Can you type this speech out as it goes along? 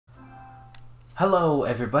Hello,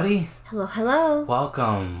 everybody. Hello, hello.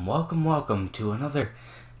 Welcome to another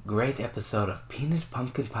great episode of Peanut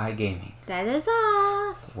Pumpkin Pie Gaming. That is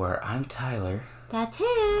us. Where I'm Tyler. That's him.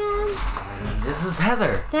 And this is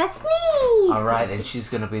Heather. That's me. Alright, and she's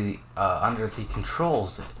going to be under the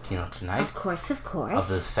controls, tonight. Of course. Of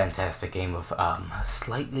this fantastic game of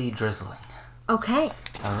Slightly Drizzling. Okay.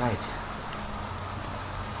 Alright.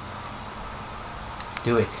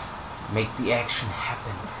 Do it. Make the action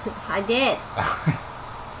happen. I did.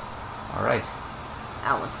 Alright.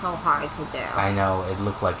 That was so hard to do. I know, it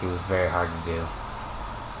looked like it was very hard to do.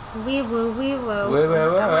 Wee woo, wee woo. Wee, wee, wee, I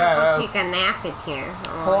want to wee. go take a nap in here.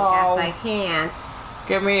 Hello. I guess I can't.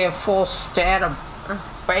 Give me a full stat of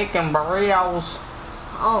bacon burritos.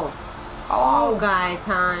 Oh. Hello. Cool guy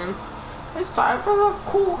time. It's time for the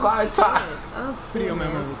cool guy time. Oh, Video shit.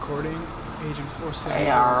 memo recording, Agent 470.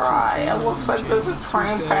 Hey, alright. It looks like there's a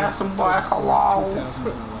train passing by. Hello.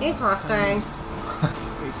 Interesting.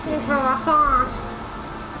 Interesting.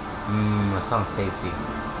 That sounds tasty.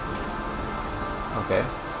 Okay.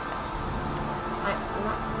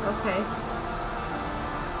 Okay.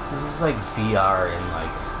 This is like VR in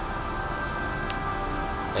like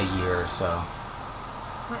a year or so.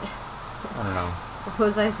 What? I don't know. What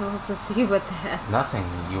was I supposed to see with that? Nothing.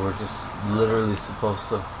 You were just literally supposed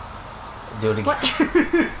to do it again.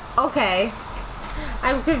 What? Okay.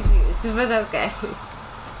 I'm confused, but okay.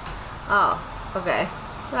 Oh, okay.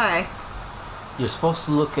 Alright. You're supposed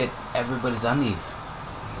to look at everybody's undies.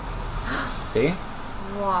 See?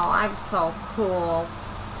 Wow, I'm so cool.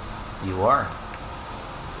 You are.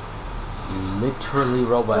 Literally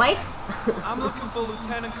robot. Like? I'm looking for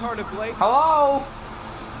Lieutenant Carter Blake. Hello?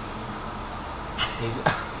 He's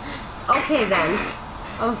Okay then.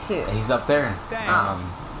 Oh shoot. he's up there.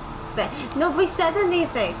 Thanks. Nobody said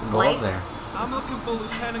anything. Go Like? up there. I'm looking for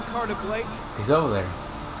Lieutenant Carter Blake. He's over there.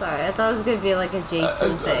 Sorry, I thought it was gonna be like a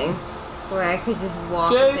Jason thing. Where I could just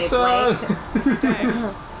walk and say Blake. Jason! Thanks.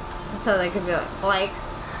 I thought I could be like, Blake.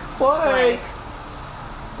 Blake!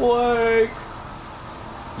 Blake!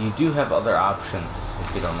 You do have other options,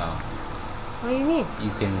 if you don't know. What do you mean? You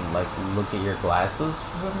can, like, look at your glasses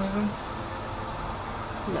for some reason.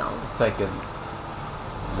 No. It's like a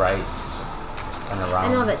right and around.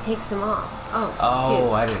 I know that takes them off. Oh, Oh,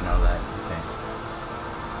 shoot. I didn't know that. Okay.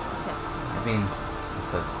 Yes. I mean,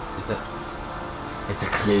 it's a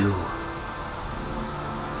clue.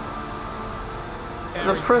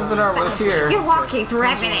 The prisoner was here. You're walking through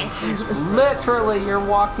evidence. Literally, you're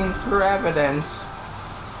walking through evidence.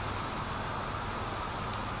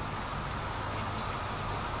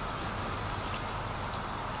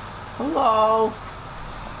 Hello.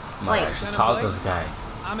 Like- I should talk to this guy.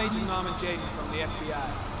 I'm Agent Norman Jaden from the FBI.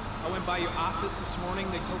 I went by your office this morning.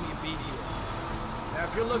 They told me you'd be here. Now,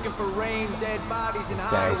 if you're looking for rain, dead bodies, and This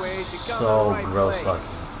guy highways, you is come so to the right gross place.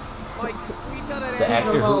 looking. Mike, will you tell that The animal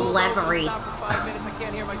actor to who- pull over and leathery. stop for 5 minutes? I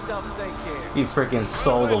can't hear myself think here. He freaking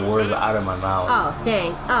stole the words out of my mouth. Oh,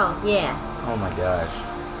 dang. Oh, yeah. Oh my gosh.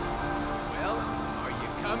 Well, are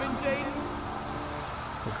you coming, Jaden?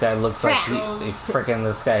 This guy looks like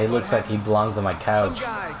he looks like he belongs on my Some couch.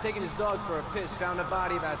 guy taking his dog for a piss found a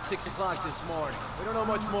body about 6 o'clock this morning. We don't know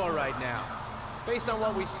much more right now. Based on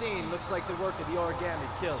what we've seen, looks like the work of the origami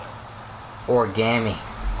killer. Origami.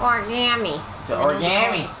 Origami. It's Do we know the cause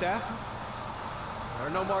origami. of death? There are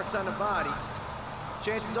no marks on the body.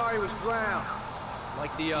 Chances are he was drowned,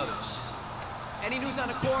 like the others. Any news on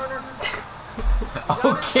the coroner?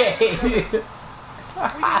 Okay. We've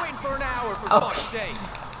been waiting for an hour, for fuck's sake.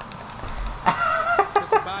 Has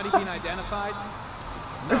the body been identified?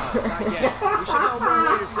 No, not yet. We should know more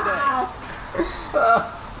later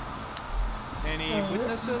today. Any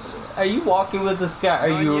witnesses? Are you walking with this guy?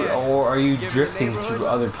 Not yet. Or are you Given the drifting neighborhood, through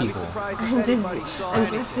other I'd be people? surprised if anybody saw I'm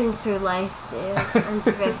anything. drifting through life, dude. I'm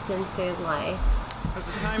drifting through life. Has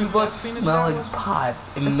the time You of must death been smell like established? pot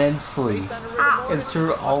immensely. Based on the rigor Ow. And mortis, through it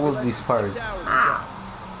must all be of less these than parts. 6 hours Ow.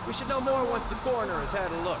 ago. We should know more once the coroner has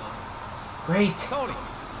had a look. Great. Tony,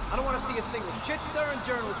 I don't want to see a single shit-stirring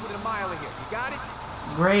journalist within a mile of here. You got it?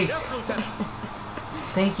 Great. Yes, Lieutenant.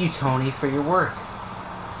 Thank you, Tony, for your work.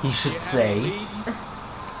 He You should have say. any leads?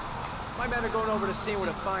 My men are going over the scene with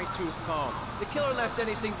a fine-tooth comb. If the killer left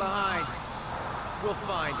anything behind, we'll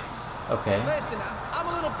find it. Okay. Listen, I'm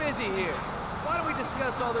a little busy here. Why don't we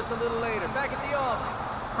discuss all this a little later, back at the office?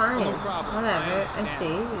 Fine. No problem. Whatever. I I understand. see.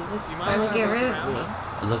 You're just You trying mind to get if I rid look of me.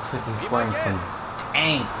 It looks like he's Be my wearing some guest.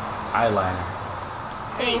 tank eyeliner.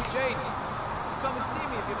 Hey, Think. Jaden, you come and see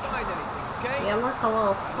me if you find anything, okay? You look a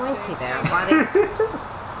little squinty there, buddy.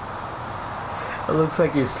 It looks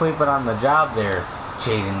like you're sleeping on the job there,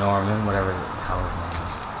 Jaden Norman, whatever the hell his name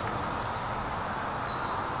is.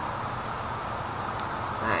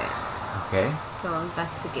 Okay. Let's go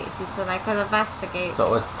investigate. He said I could investigate.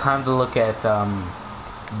 So it's time to look at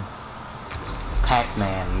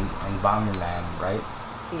Pac-Man and Bomberman, right?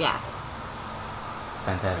 Yes.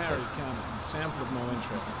 Fantastic. Very common. Sample of no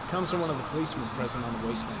interest. Comes from one of the policemen present on the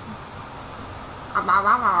wasteland.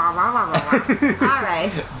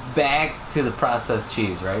 Alright. Back to the processed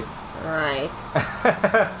cheese, right? Right.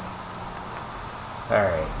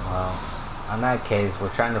 Alright, well, in that case, we're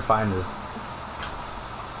trying to find this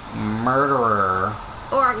murderer.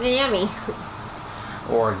 Origami.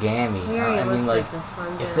 Origami. We already I mean, looked like, at this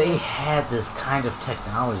one, if didn't they we? had this kind of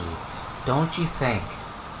technology, don't you think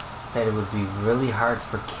that it would be really hard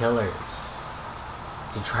for killers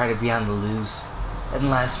to try to be on the loose and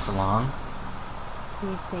last for long?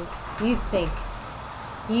 You'd think.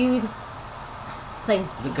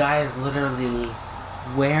 The guy is literally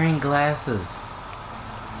wearing glasses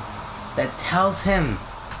that tells him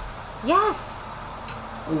Yes.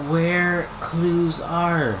 where clues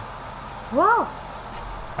are. Whoa.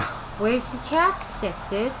 Where's the chapstick,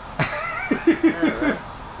 dude?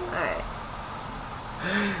 Alright.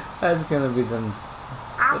 That's gonna be the name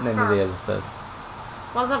of the Oscar episode.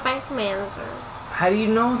 was a bank manager. How do you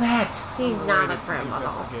know that? He's not a Unrelated to the criminal.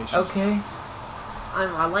 investigation. Okay.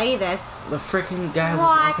 Unrelated. The freaking guy was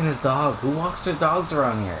What? walking his dog. Who walks their dogs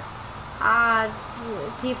around here?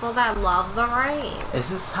 People that love the rain. Is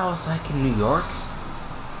this how it's like in New York?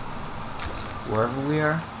 Wherever we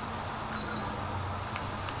are?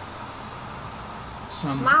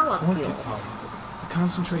 Some Molecules. orchid pollen. The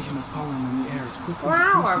concentration of pollen in the air is quickly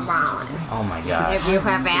Flower decreasing as pollen. it rains. Oh my god. If you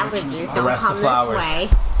have allergies, don't Arrest the come flowers. this way.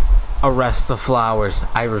 Arrest the flowers.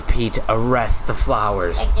 I repeat, arrest the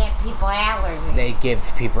flowers. They give people allergies. They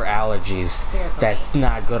give people allergies. Seriously. That's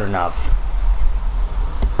not good enough.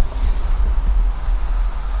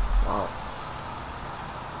 Well,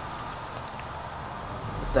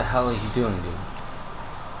 What the hell are you doing, dude?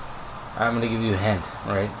 I'm gonna give you a hint,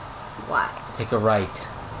 right? what? Take a right.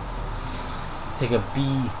 Take a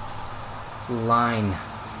B line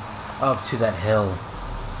up to that hill.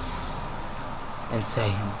 And say,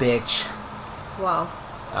 bitch. Whoa.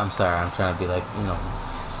 I'm sorry, I'm trying to be like, you know,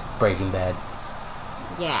 Breaking Bad.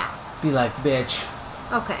 Yeah. Be like, bitch.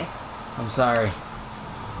 Okay. I'm sorry.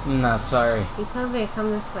 I'm not sorry. You told me to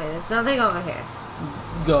come this way. There's nothing over here.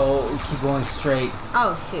 Go, keep going straight.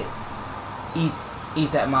 Oh, shoot.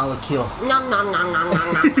 Eat that molecule. Nom nom nom nom nom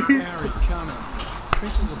nom nom. Very common.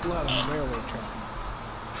 Traces of blood on the railroad track.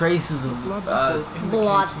 Traces of, Blood Blood.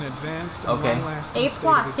 indicates an advanced and Okay. long-lasting A state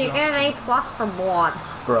plus. of You get an A plus for blood.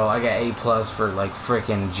 bro, I got A+ for like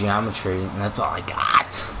freaking geometry, and that's all I got.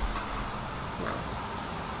 Nice.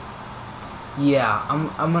 Yeah, I'm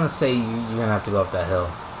gonna say you're gonna have to go up that hill.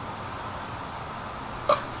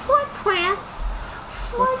 Footprints.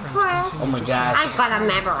 Footprints. Oh my gosh. I've got to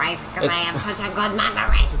memorize because I have such a good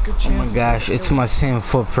memory. There's a good Oh chance my gosh, it's my same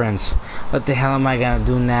footprints. What the hell am I gonna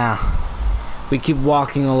do now? We keep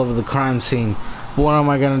walking all over the crime scene. What am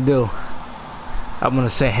I gonna do? I'm gonna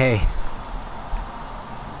say, hey.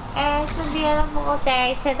 It's a beautiful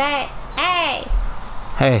day today. Hey.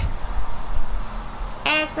 Hey.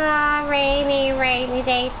 It's a rainy, rainy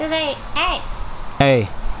day today. Hey. Hey.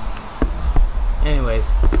 Anyways,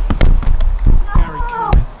 Very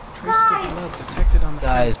common. Traces of blood detected on the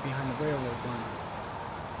Guys. fence behind the railroad line.